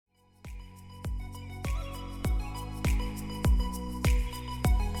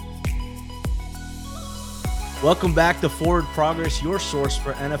Welcome back to Forward Progress, your source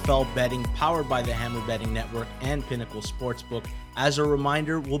for NFL betting, powered by the Hammer Betting Network and Pinnacle Sportsbook. As a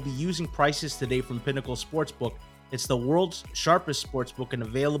reminder, we'll be using prices today from Pinnacle Sportsbook. It's the world's sharpest sportsbook and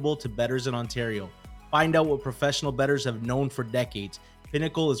available to bettors in Ontario. Find out what professional bettors have known for decades.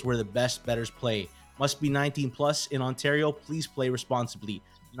 Pinnacle is where the best bettors play. Must be 19 plus in Ontario. Please play responsibly.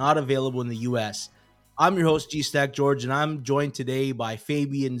 Not available in the U.S. I'm your host, G-Stack George, and I'm joined today by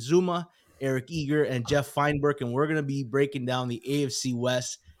Fabian Zuma, Eric Eager, and Geoff Fienberg, and we're going to be breaking down the AFC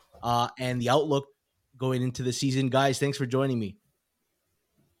West and the outlook going into the season. Guys, thanks for joining me.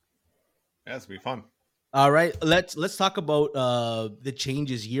 Yeah, it's going to be fun. All right, let's talk about the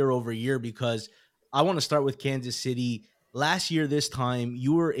changes year over year, because I want to start with Kansas City. Last year, this time,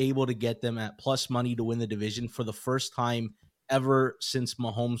 you were able to get them at plus money to win the division for the first time ever since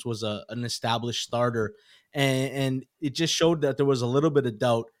Mahomes was an established starter. And it just showed that there was a little bit of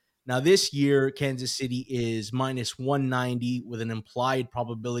doubt. Now, this year, Kansas City is minus 190 with an implied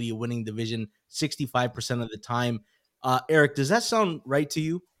probability of winning division 65% of the time. Eric, does that sound right to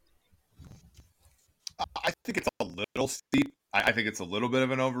you? I think it's a little steep. I think it's a little bit of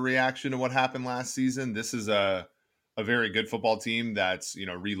an overreaction to what happened last season. This is a very good football team that's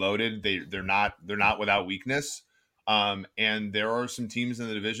reloaded. They're not without weakness. And there are some teams in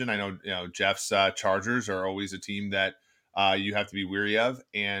the division. I know Geoff's Chargers are always a team that you have to be weary of.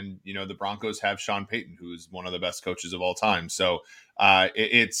 And the Broncos have Sean Payton, who is one of the best coaches of all time. So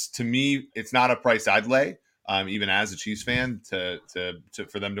it's, to me, it's not a price I'd lay. Even as a Chiefs fan, to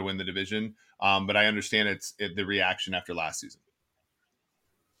for them to win the division, but I understand the reaction after last season.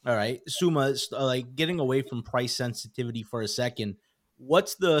 All right, Suma, like getting away from price sensitivity for a second,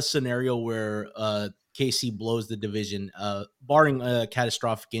 what's the scenario where KC blows the division, barring a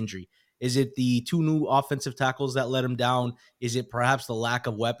catastrophic injury? Is it the two new offensive tackles that let him down? Is it perhaps the lack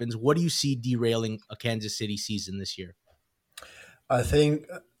of weapons? What do you see derailing a Kansas City season this year? I think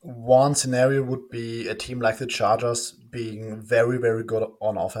one scenario would be a team like the Chargers being very, very good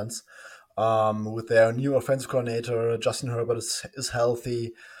on offense. With their new offensive coordinator, Justin Herbert is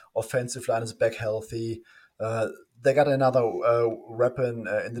healthy. Offensive line is back healthy. They got another weapon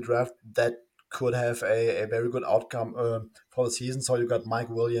in the draft that could have a very good outcome for the season. So you got Mike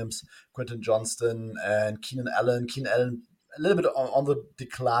Williams, Quentin Johnston, and Keenan Allen. Keenan Allen a little bit on the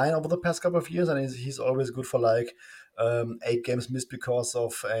decline over the past couple of years, and he's always good for like 8 games missed because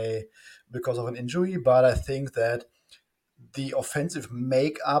of an injury. But I think the offensive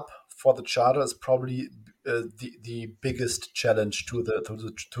makeup for the Chargers is probably the biggest challenge to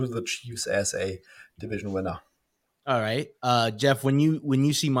the Chiefs as a division winner. All right, Geoff, when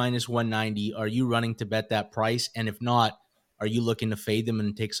you see minus 190, are you running to bet that price? And if not, are you looking to fade them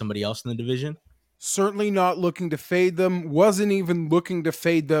and take somebody else in the division? Certainly not looking to fade them. Wasn't even looking to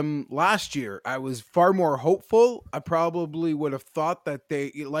fade them last year. I was far more hopeful. I probably would have thought that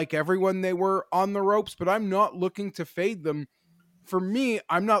they, like everyone, they were on the ropes, but I'm not looking to fade them. For me,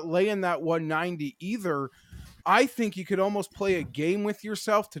 I'm not laying that 190 either. I think you could almost play a game with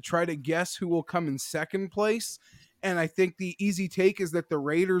yourself to try to guess who will come in second place. And I think the easy take is that the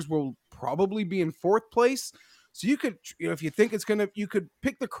Raiders will probably be in fourth place. So you could, if you think it's you could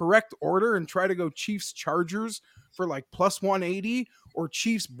pick the correct order and try to go Chiefs Chargers for like plus 180, or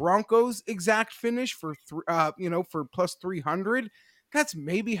Chiefs Broncos exact finish for for plus 300. That's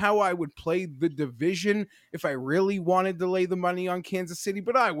maybe how I would play the division if I really wanted to lay the money on Kansas City,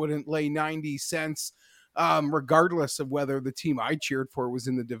 but I wouldn't lay 90 cents regardless of whether the team I cheered for was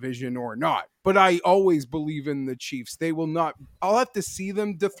in the division or not. But I always believe in the Chiefs. They will not, I'll have to see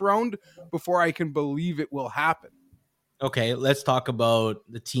them dethroned before I can believe it will happen. Okay, let's talk about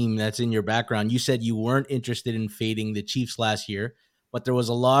the team that's in your background. You said you weren't interested in fading the Chiefs last year, but there was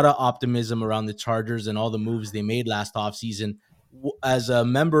a lot of optimism around the Chargers and all the moves they made last offseason. As a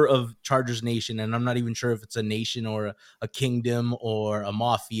member of Chargers Nation, and I'm not even sure if it's a nation or a kingdom or a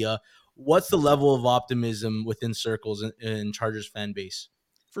mafia, what's the level of optimism within circles in Chargers fan base?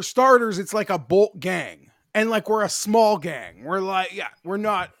 For starters, it's like a Bolt gang. And like we're a small gang. We're like, we're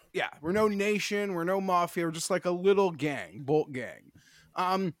no nation, we're no mafia, we're just like a little gang, Bolt gang.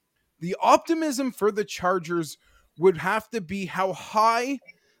 The optimism for the Chargers would have to be how high.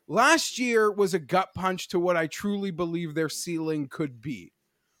 Last year was a gut punch to what I truly believe their ceiling could be.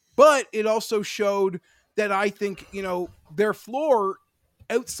 But it also showed that I think, their floor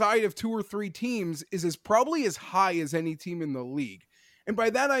outside of 2 or 3 teams is probably as high as any team in the league. And by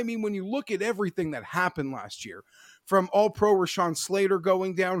that, I mean, when you look at everything that happened last year, from all-pro Rashawn Slater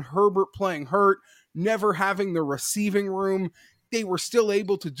going down, Herbert playing hurt, never having the receiving room, they were still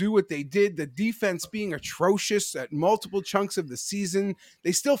able to do what they did. The defense being atrocious at multiple chunks of the season,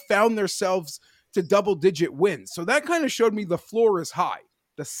 they still found themselves to double-digit wins. So that kind of showed me the floor is high.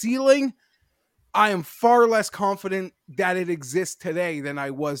 The ceiling, I am far less confident that it exists today than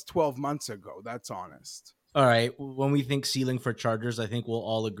I was 12 months ago. That's honest. All right. When we think ceiling for Chargers, I think we'll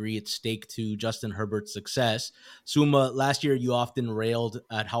all agree it's stake to Justin Herbert's success. Suma, last year you often railed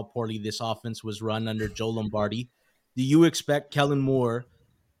at how poorly this offense was run under Joe Lombardi. Do you expect Kellen Moore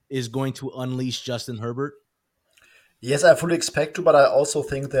is going to unleash Justin Herbert? Yes, I fully expect to, but I also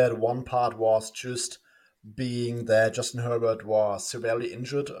think that one part was just being that Justin Herbert was severely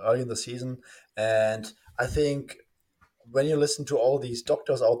injured early in the season. And I think when you listen to all these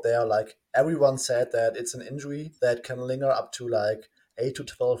doctors out there, like everyone said that it's an injury that can linger up to like 8 to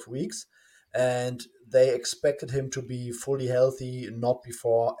 12 weeks. And they expected him to be fully healthy not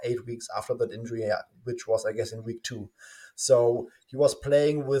before 8 weeks after that injury, which was, I guess, in week 2. So he was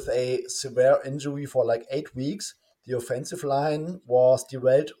playing with a severe injury for like 8 weeks. The offensive line was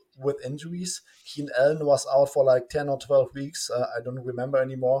derailed with injuries. Keenan Allen was out for like 10 or 12 weeks. I don't remember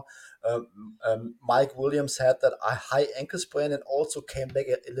anymore. Mike Williams had that a high ankle sprain and also came back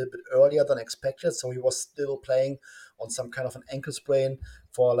a little bit earlier than expected. So he was still playing on some kind of an ankle sprain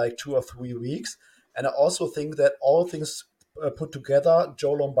for like 2 or 3 weeks. And I also think that all things put together,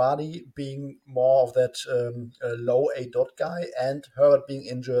 Joe Lombardi being more of that low A dot guy, and Herbert being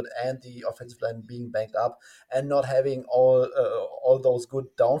injured, and the offensive line being banged up, and not having all those good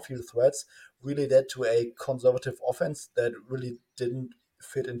downfield threats, really led to a conservative offense that really didn't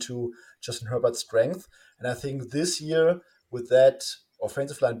fit into Justin Herbert's strength. And I think this year, with that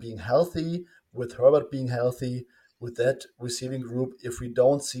offensive line being healthy, with Herbert being healthy, with that receiving group, if we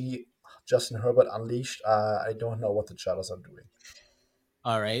don't see Justin Herbert unleashed, I don't know what the Chargers are doing.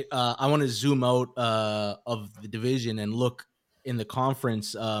 All right. I want to zoom out of the division and look in the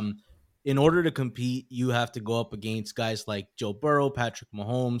conference. In order to compete, you have to go up against guys like Joe Burrow, Patrick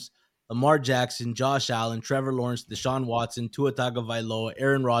Mahomes, Lamar Jackson, Josh Allen, Trevor Lawrence, Deshaun Watson, Tua Tagovailoa,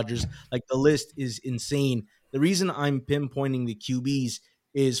 Aaron Rodgers. Like, the list is insane. The reason I'm pinpointing the QBs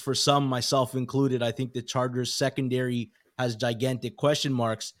is, for some, myself included, I think the Chargers secondary has gigantic question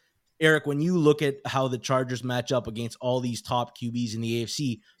marks. Eric, when you look at how the Chargers match up against all these top QBs in the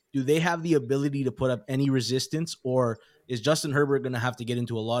AFC, do they have the ability to put up any resistance, or is Justin Herbert going to have to get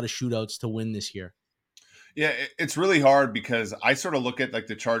into a lot of shootouts to win this year? Yeah, it's really hard because I sort of look at like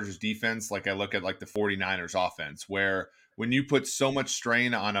the Chargers defense, like I look at like the 49ers offense, where when you put so much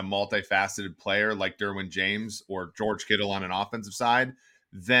strain on a multifaceted player like Derwin James or George Kittle on an offensive side,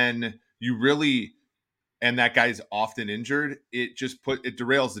 then you really, and that guy's often injured, it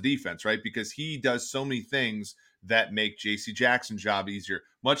derails the defense, right? Because he does so many things that make JC Jackson's job easier.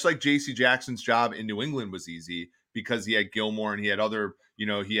 Much like JC Jackson's job in New England was easy because he had Gilmore and he had other,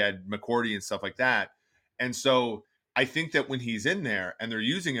 he had McCourty and stuff like that. And so I think that when he's in there and they're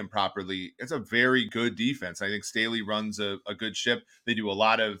using him properly, it's a very good defense. I think Staley runs a good ship. They do a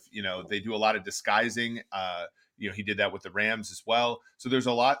lot of, disguising. He did that with the Rams as well. So there's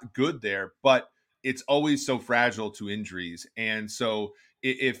a lot good there, but it's always so fragile to injuries. And so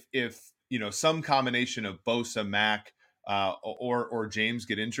if some combination of Bosa, Mack, or James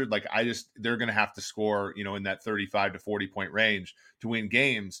get injured, like they're going to have to score, in that 35 to 40 point range to win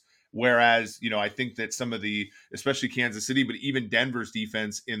games. Whereas, I think that some of the, especially Kansas City, but even Denver's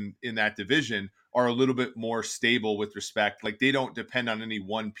defense in that division are a little bit more stable with respect. Like, they don't depend on any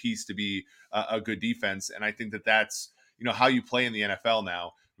one piece to be a good defense. And I think that that's, how you play in the NFL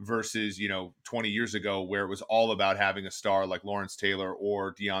now versus, 20 years ago, where it was all about having a star like Lawrence Taylor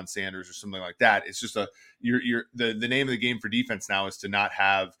or Deion Sanders or something like that. It's just the name of the game for defense now is to not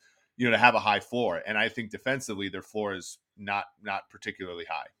have, to have a high floor. And I think defensively, their floor is not particularly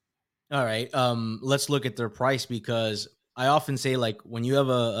high. All right. Let's look at their price, because I often say, like, when you have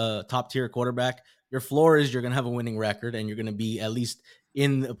a top tier quarterback, your floor is you're going to have a winning record and you're going to be at least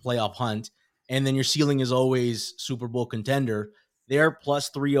in the playoff hunt. And then your ceiling is always Super Bowl contender. They're plus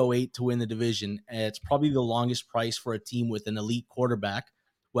 308 to win the division. And it's probably the longest price for a team with an elite quarterback.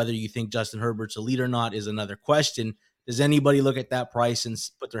 Whether you think Justin Herbert's elite or not is another question. Does anybody look at that price and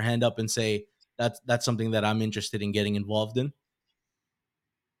put their hand up and say, that's something that I'm interested in getting involved in?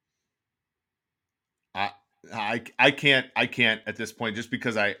 I can't at this point, just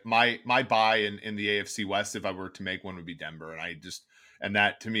because my buy in the AFC West, if I were to make one, would be Denver, and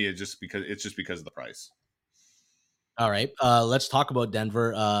that to me is just because of the price. All right, let's talk about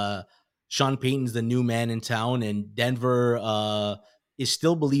Denver. Sean Payton's the new man in town, and Denver is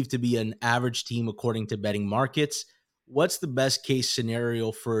still believed to be an average team according to betting markets. What's the best case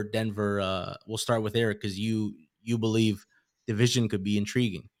scenario for Denver? We'll start with Eric, because you believe division could be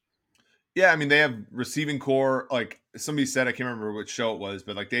intriguing. Yeah, I mean, they have receiving core. Like somebody said, I can't remember which show it was,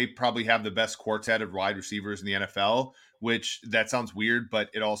 but like they probably have the best quartet of wide receivers in the NFL, which that sounds weird, but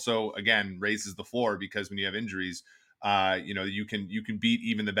it also, again, raises the floor because when you have injuries, you can beat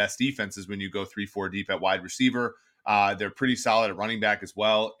even the best defenses when you go 3-4 deep at wide receiver. They're pretty solid at running back as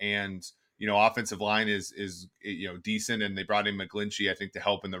well. And, offensive line is decent. And they brought in McGlinchey, I think, to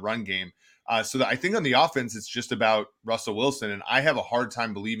help in the run game. I think on the offense, it's just about Russell Wilson. And I have a hard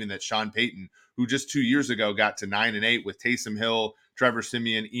time believing that Sean Payton, who just 2 years ago got to 9-8 with Taysom Hill, Trevor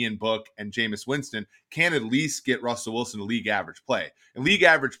Siemian, Ian Book, and Jameis Winston, can at least get Russell Wilson to league average play. And league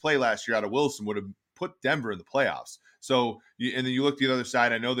average play last year out of Wilson would have put Denver in the playoffs. And then you look to the other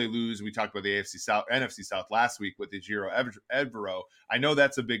side. I know they lose. We talked about the AFC South, NFC South last week with Ejiro Evero. I know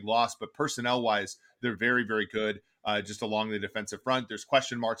that's a big loss, but personnel-wise, they're very, very good. Just along the defensive front, there's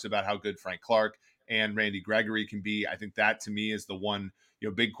question marks about how good Frank Clark and Randy Gregory can be. I think that to me is the one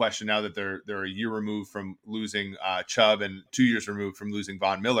big question now that they're a year removed from losing Chubb and 2 years removed from losing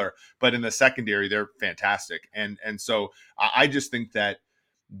Von Miller. But in the secondary, they're fantastic, and so I just think that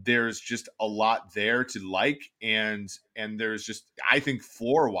there's just a lot there to like, and there's just, I think,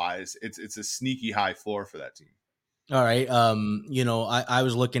 floor wise, it's a sneaky high floor for that team. All right. I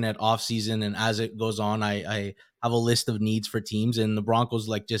was looking at off season, and as it goes on, I have a list of needs for teams, and the Broncos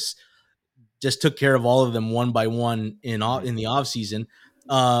just took care of all of them one by one in the off season.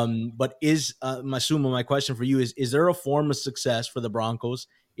 But my question for you is there a form of success for the Broncos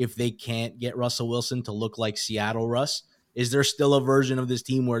if they can't get Russell Wilson to look like Seattle Russ? Is there still a version of this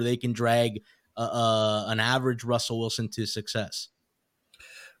team where they can drag an average Russell Wilson to success?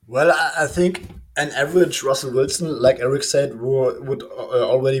 Well, I think an average Russell Wilson, like Eric said, would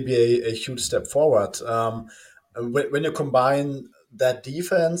already be a huge step forward. When you combine that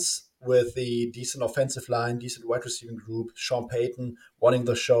defense with the decent offensive line, decent wide receiving group, Sean Payton running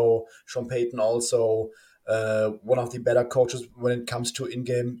the show, Sean Payton also one of the better coaches when it comes to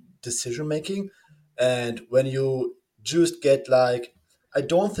in-game decision making, and when you just get like, I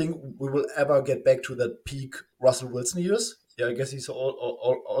don't think we will ever get back to that peak Russell Wilson years. Yeah, I guess he's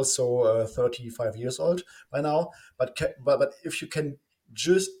also 35 years old by now. But if you can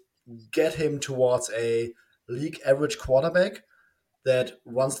just get him towards a league average quarterback that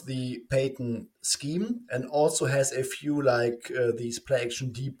runs the Peyton scheme and also has a few like these play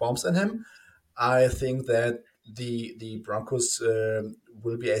action deep bombs in him, I think that the Broncos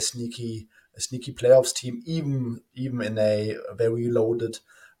will be a sneaky playoffs team, even in a very loaded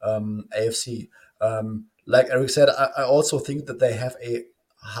AFC. Like Eric said, I also think that they have a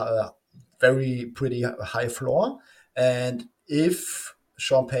very pretty high floor, and if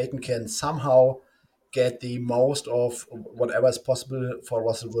Sean Payton can somehow get the most of whatever is possible for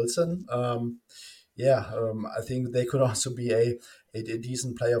Russell Wilson, I think they could also be a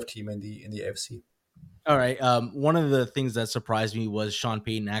decent playoff team in the AFC. All right. One of the things that surprised me was Sean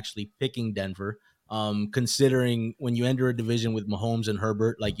Payton actually picking Denver. Considering when you enter a division with Mahomes and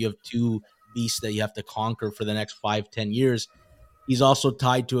Herbert, like you have two beasts that you have to conquer for the next 5-10 years. He's also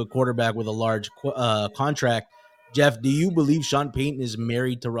tied to a quarterback with a large contract. Geoff, do you believe Sean Payton is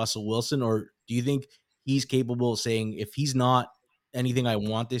married to Russell Wilson, or do you think he's capable of saying, if he's not anything I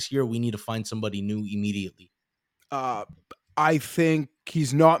want this year, we need to find somebody new immediately? Uh, I think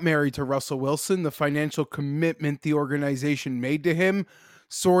he's not married to Russell Wilson. The financial commitment the organization made to him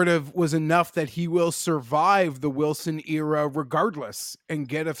sort of was enough that he will survive the Wilson era regardless and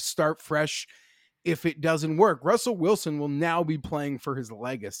get a start fresh if it doesn't work. Russell Wilson will now be playing for his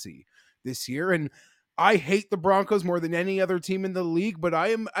legacy this year. And I hate the Broncos more than any other team in the league, but I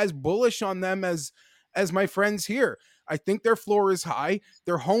am as bullish on them as my friends here. I think their floor is high.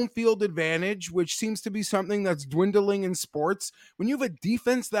 Their home field advantage, which seems to be something that's dwindling in sports, when you have a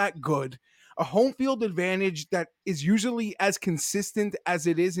defense that good, a home field advantage that is usually as consistent as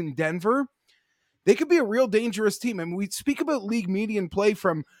it is in Denver, they could be a real dangerous team. I mean, we speak about league median play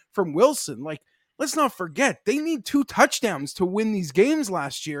from Wilson. Like, let's not forget, they need 2 touchdowns to win these games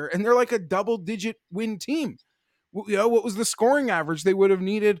last year, and they're like a double-digit win team. What was the scoring average they would have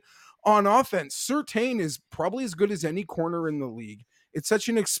needed on offense? Surtain is probably as good as any corner in the league. It's such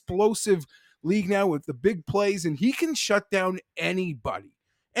an explosive league now with the big plays, and he can shut down anybody.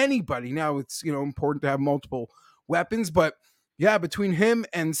 Anybody. Now, it's important to have multiple weapons, but yeah, between him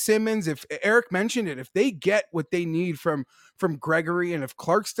and Simmons, if Eric mentioned it, if they get what they need from Gregory, and if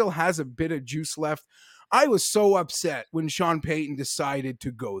Clark still has a bit of juice left, I was so upset when Sean Payton decided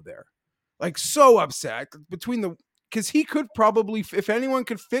to go there. Like, so upset because he could probably, if anyone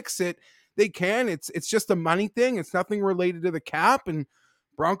could fix it, they can. It's just a money thing. It's nothing related to the cap, and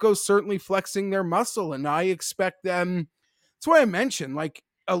Broncos certainly flexing their muscle, and I expect them. That's why I mentioned, like,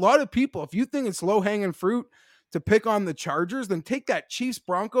 a lot of people, if you think it's low hanging fruit to pick on the Chargers, then take that Chiefs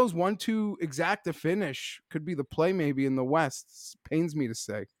Broncos 1-2 exacta finish. Could be the play maybe in the West. Pains me to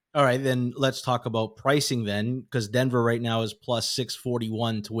say. All right, then let's talk about pricing then, because Denver right now is plus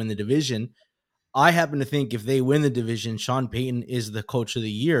 641 to win the division. I happen to think if they win the division, Sean Payton is the coach of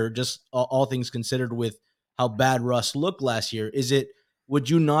the year, just all things considered with how bad Russ looked last year. Would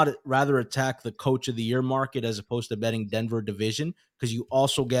you not rather attack the coach of the year market as opposed to betting Denver division? Because you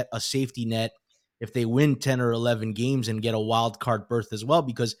also get a safety net if they win 10 or 11 games and get a wild card berth as well,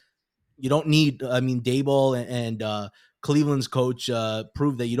 because you don't need, Daboll and Cleveland's coach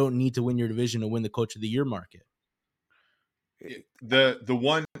proved that you don't need to win your division to win the coach of the year market.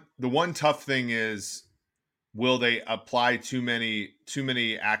 The one tough thing is, will they apply too many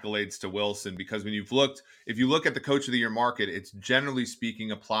accolades to Wilson? Because if you look at the coach of the year market, it's generally speaking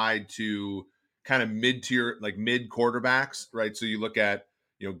applied to kind of mid-tier, like mid quarterbacks, right? So you look at,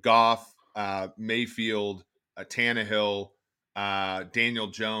 Goff, Mayfield, Tannehill, Daniel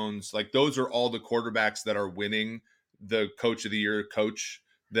Jones, like those are all the quarterbacks that are winning the coach of the year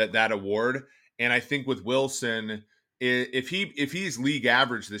that award. And I think with Wilson, if he's league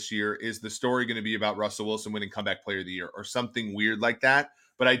average this year, is the story going to be about Russell Wilson winning comeback player of the year or something weird like that?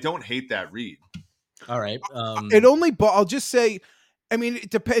 But I don't hate that read. All right. I'll just say, I mean, it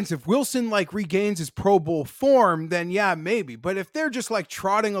depends. If Wilson like regains his Pro Bowl form, then yeah, maybe. But if they're just like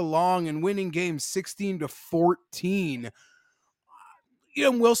trotting along and winning games 16-14,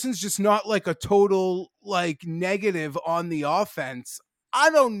 Wilson's just not like a total like negative on the offense. I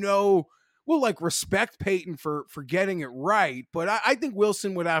don't know. We'll like respect Peyton for getting it right, but I think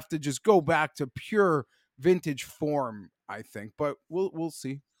Wilson would have to just go back to pure vintage form, I think. But we'll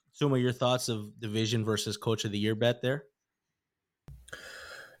see. Suma, your thoughts of division versus coach of the year bet there?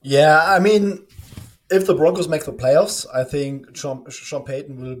 Yeah, I mean, if the Broncos make the playoffs, I think Sean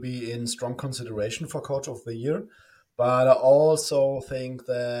Payton will be in strong consideration for coach of the year. But I also think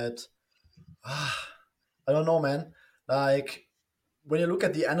that I don't know, man. Like when you look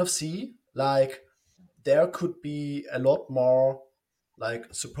at the NFC, like there could be a lot more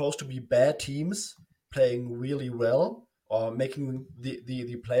like supposed to be bad teams playing really well or making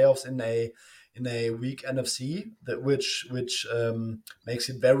the playoffs in a weak NFC, that which makes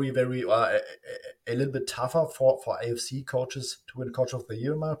it very very a little bit tougher for AFC coaches to win coach of the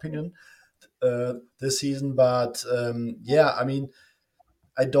year, in my opinion, this season. But yeah, I mean,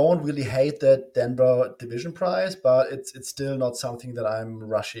 I don't really hate that Denver division prize, but it's still not something that I'm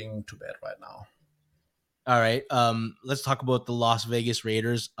rushing to bet right now. All right. Let's talk about the Las Vegas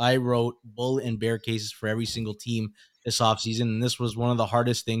Raiders. I wrote bull and bear cases for every single team this offseason, and this was one of the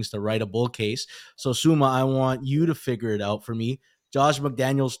hardest things to write a bull case. So, Suma, I want you to figure it out for me. Josh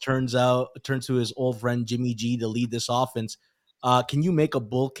McDaniels turns to his old friend Jimmy G to lead this offense. Can you make a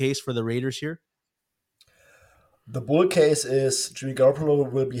bull case for the Raiders here? The bull case is Jimmy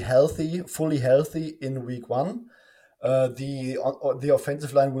Garoppolo will be healthy, fully healthy in week one. The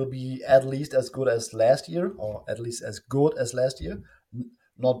offensive line will be at least as good as last year, or at least as good as last year.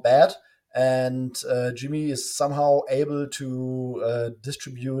 Not bad. And Jimmy is somehow able to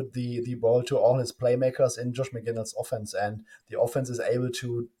distribute the ball to all his playmakers in Josh McDaniels' offense. And the offense is able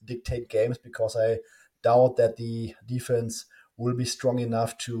to dictate games, because I doubt that the defense will be strong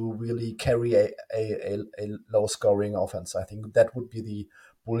enough to really carry a low scoring offense. I think that would be the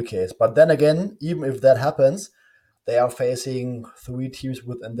bull case. But then again, even if that happens, they are facing three teams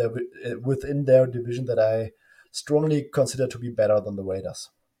within their division that I strongly consider to be better than the Raiders.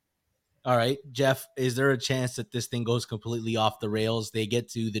 All right, Geoff, is there a chance that this thing goes completely off the rails? They get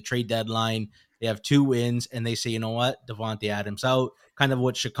to the trade deadline, they have 2 wins, and they say, you know what, Devontae Adams out, kind of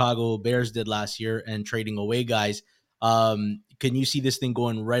what Chicago Bears did last year and trading away guys. Can you see this thing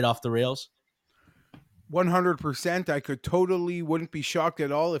going right off the rails? 100%. I wouldn't be shocked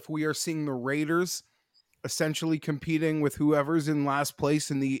at all if we are seeing the Raiders essentially competing with whoever's in last place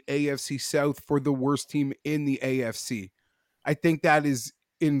in the AFC South for the worst team in the AFC. I think that is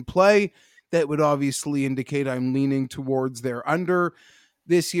in play. That would obviously indicate I'm leaning towards their under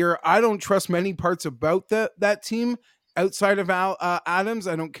this year. I don't trust many parts about that team outside of Adams.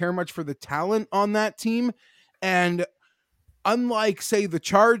 I don't care much for the talent on that team. And unlike, say, the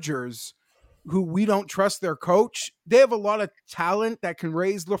Chargers, who we don't trust their coach, they have a lot of talent that can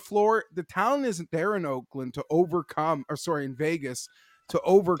raise the floor. The talent isn't there in Oakland to overcome, in Vegas to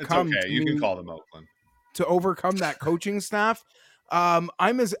overcome. It's okay. You can call them Oakland. To overcome that coaching staff. I'm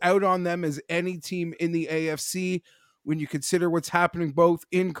as out on them as any team in the AFC when you consider what's happening both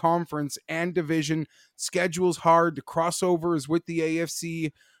in conference and division. Schedule's hard. The crossovers with the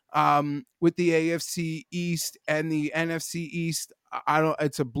AFC East and the NFC East. I don't.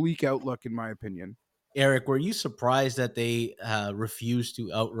 It's a bleak outlook in my opinion. Eric, were you surprised that they refused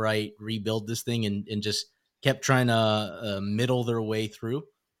to outright rebuild this thing and just kept trying to middle their way through?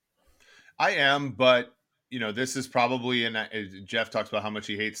 I am, but this is probably, and Geoff talks about how much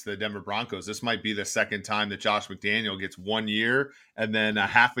he hates the Denver Broncos. This might be the second time that Josh McDaniel gets 1 year and then a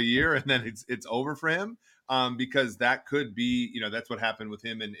half a year, and then it's over for him. Because that could be, that's what happened with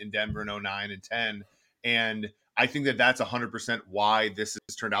him in Denver in 09 and 10. And I think that that's 100% why this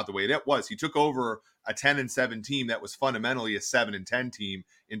has turned out the way it was. He took over a 10-7 team that was fundamentally a 7-10 team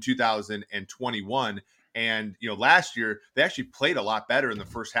in 2021. And last year they actually played a lot better in the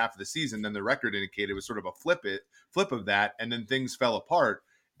first half of the season than the record indicated. It was sort of a flip of that, and then things fell apart.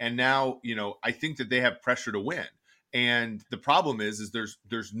 And now, I think that they have pressure to win. And the problem is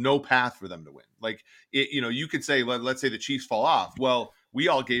there's no path for them to win. Like you could say, let's say the Chiefs fall off. Well, we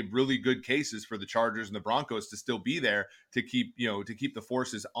all gave really good cases for the Chargers and the Broncos to still be there to keep the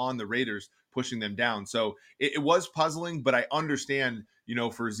forces on the Raiders, pushing them down. So it was puzzling, but I understand,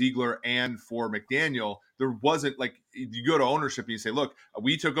 for Ziegler and for McDaniel, there wasn't like you go to ownership and you say, look,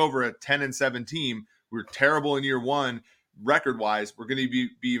 we took over a 10-7 team. We're terrible in year one. Record wise, we're going to be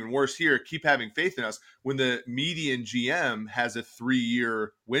even worse here. Keep having faith in us. When the median GM has a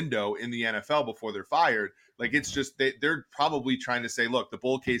 3-year window in the NFL before they're fired, like it's just they're probably trying to say, look, the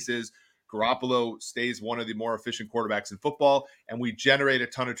bull case is Garoppolo stays one of the more efficient quarterbacks in football, and we generate a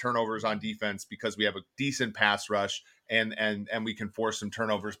ton of turnovers on defense because we have a decent pass rush and we can force some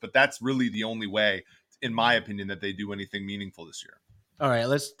turnovers. But that's really the only way, in my opinion, that they do anything meaningful this year. All right,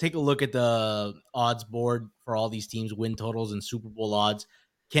 let's take a look at the odds board for all these teams' win totals and Super Bowl odds.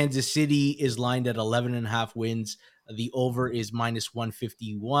 Kansas City is lined at 11.5 wins. The over is minus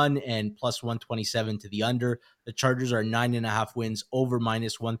 151 and plus 127 to the under. The Chargers are 9.5 wins, over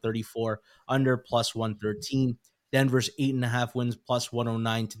minus 134, under plus 113. Denver's 8.5 wins, plus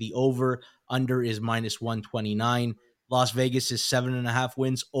 109 to the over. Under is minus 129. Las Vegas is 7.5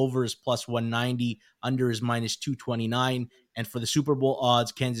 wins, over is plus 190, under is minus 229. And for the Super Bowl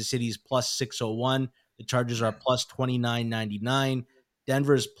odds, Kansas City is plus 601. The Chargers are plus 29.99.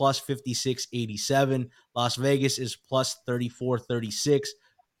 Denver is plus 56.87. Las Vegas is plus 34.36.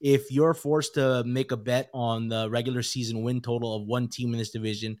 If you're forced to make a bet on the regular season win total of one team in this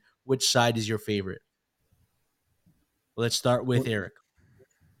division, which side is your favorite? Let's start with Eric.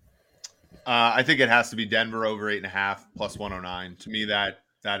 I think it has to be Denver over 8.5 plus 109. To me, that's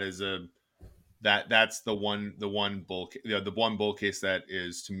the one bull case that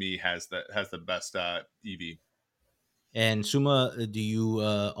is, to me, has the best EV. And Suma, do you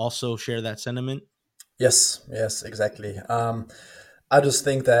also share that sentiment? Yes, exactly. I just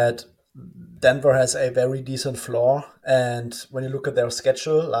think that Denver has a very decent floor, and when you look at their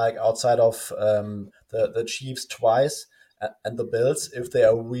schedule, like outside of the Chiefs twice and the Bills, if they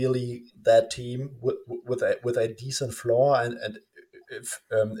are really that team with a decent floor, and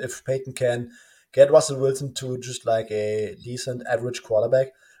if Peyton can get Russell Wilson to just like a decent average quarterback,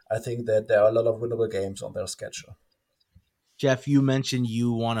 I think that there are a lot of winnable games on their schedule. Geoff, you mentioned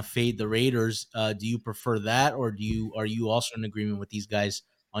you want to fade the Raiders. Do you prefer that, or are you also in agreement with these guys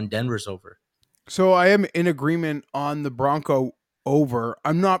on Denver's over? So I am in agreement on the Bronco over.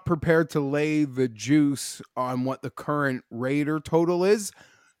 I'm not prepared to lay the juice on what the current Raider total is,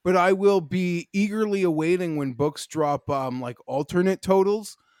 but I will be eagerly awaiting when books drop like alternate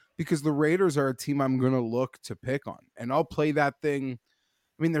totals, because the Raiders are a team I'm going to look to pick on, and I'll play that thing.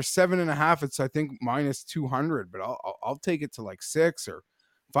 I mean, they're 7.5. It's I think minus 200, but I'll take it to like 6 or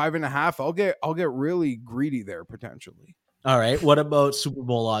 5.5. I'll get really greedy there potentially. All right. What about Super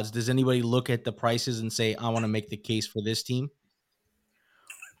Bowl odds? Does anybody look at the prices and say, I want to make the case for this team?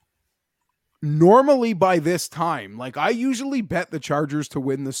 Normally by this time, like I usually bet the Chargers to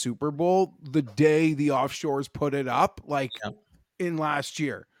win the Super Bowl the day the offshores put it up, like in last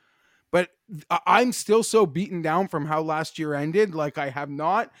year. But I'm still so beaten down from how last year ended. Like I have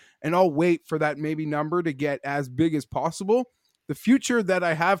not, and I'll wait for that maybe number to get as big as possible. The future that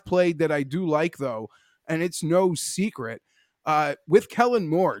I have played that I do like though, and it's no secret, with Kellen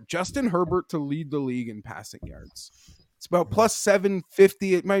Moore, Justin Herbert to lead the league in passing yards. It's about plus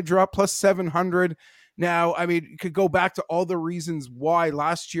 750. It might drop plus 700. Now, I mean, you could go back to all the reasons why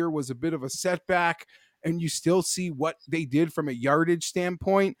last year was a bit of a setback, and you still see what they did from a yardage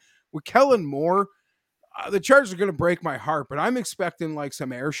standpoint. With Kellen Moore, the Chargers are going to break my heart, but I'm expecting like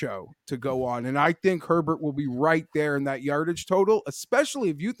some air show to go on. And I think Herbert will be right there in that yardage total, especially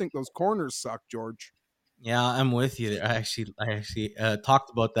if you think those corners suck, George. Yeah, I'm with you. I actually talked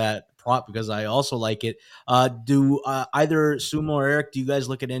about that prop because I also like it. Do either Sumo or Eric? Do you guys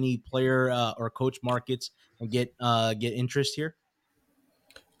look at any player or coach markets and get interest here?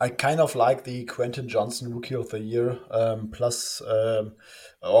 I kind of like the Quentin Johnson Rookie of the Year plus or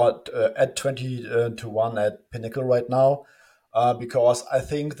at 20 to 1 at Pinnacle right now, because I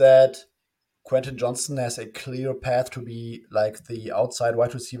think that Quentin Johnson has a clear path to be like the outside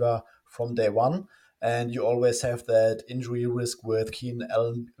wide receiver from day one. And you always have that injury risk with Keenan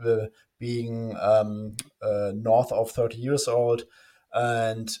Allen being north of 30 years old.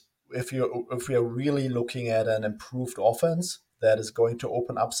 And if we are really looking at an improved offense that is going to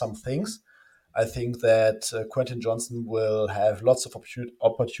open up some things, I think that Quentin Johnson will have lots of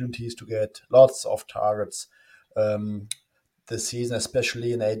opportunities to get lots of targets this season,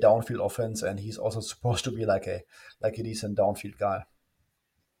 especially in a downfield offense. And he's also supposed to be like a decent downfield guy.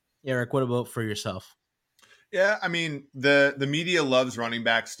 Eric, what about for yourself? Yeah, I mean the media loves running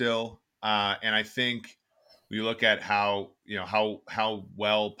back still, and I think we look at how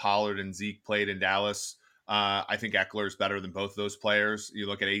well Pollard and Zeke played in Dallas. I think Eckler is better than both of those players. You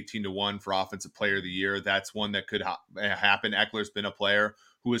look at 18 to 1 for Offensive Player of the Year. That's one that could happen. Eckler's been a player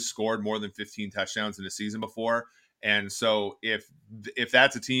who has scored more than 15 touchdowns in a season before. And so if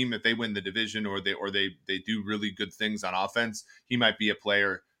that's a team, if they win the division or they do really good things on offense, he might be a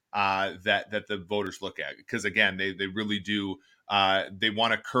player that the voters look at, because again, they really do. They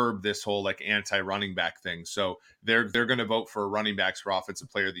want to curb this whole like anti-running back thing. So they're going to vote for running backs for Offensive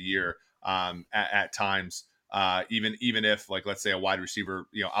Player of the Year at times. Even if, like, let's say a wide receiver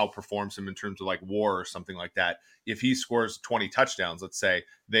outperforms him in terms of like WAR or something like that, if he scores 20 touchdowns, let's say,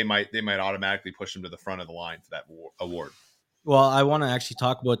 they might automatically push him to the front of the line for that award. Well, I want to actually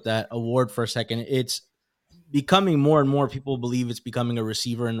talk about that award for a second. It's becoming more and more, people believe it's becoming a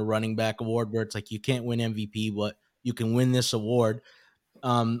receiver and a running back award, where it's like you can't win MVP, but you can win this award.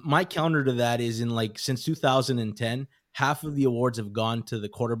 My counter to that is, since 2010, half of the awards have gone to the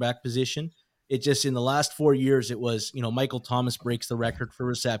quarterback position. It just, in the last 4 years, it was, Michael Thomas breaks the record for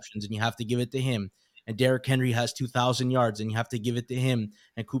receptions and you have to give it to him. And Derrick Henry has 2,000 yards and you have to give it to him.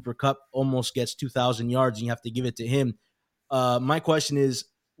 And Cooper Kupp almost gets 2,000 yards and you have to give it to him. My question is,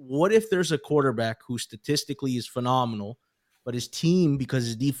 what if there's a quarterback who statistically is phenomenal, but his team, because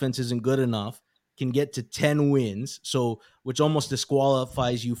his defense isn't good enough, can get to 10 wins, which almost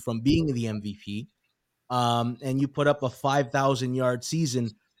disqualifies you from being the MVP, and you put up a 5,000-yard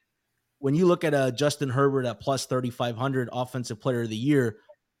season? When you look at Justin Herbert at plus 3,500 Offensive Player of the Year,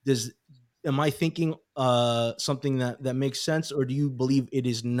 am I thinking something that makes sense, or do you believe it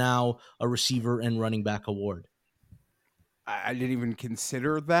is now a receiver and running back award? I didn't even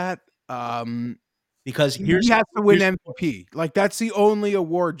consider that. Because he has to win MVP. Like, that's the only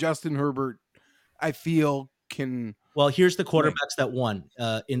award Justin Herbert, I feel, can. Well, here's the quarterbacks that won.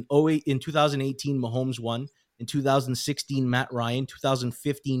 In 2018, Mahomes won. In 2016, Matt Ryan.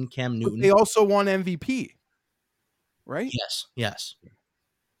 2015, Cam Newton. But they also won MVP, right? Yes.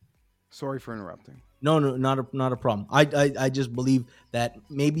 Sorry for interrupting. No, not a problem. I just believe that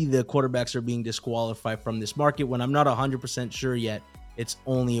maybe the quarterbacks are being disqualified from this market, when I'm not 100% sure yet. It's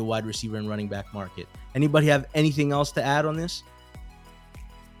only a wide receiver and running back market. Anybody have anything else to add on this?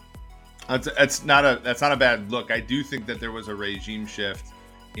 That's not a bad look. I do think that there was a regime shift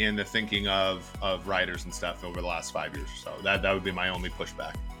in the thinking of writers and stuff over the last 5 years or so. That would be my only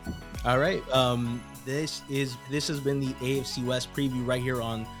pushback. All right. This has been the AFC West preview right here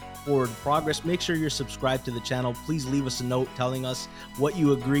on Forward Progress. Make sure you're subscribed to the channel. Please leave us a note telling us what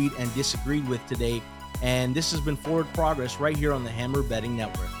you agreed and disagreed with today. And this has been Forward Progress right here on the Hammer Betting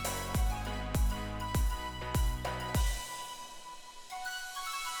Network.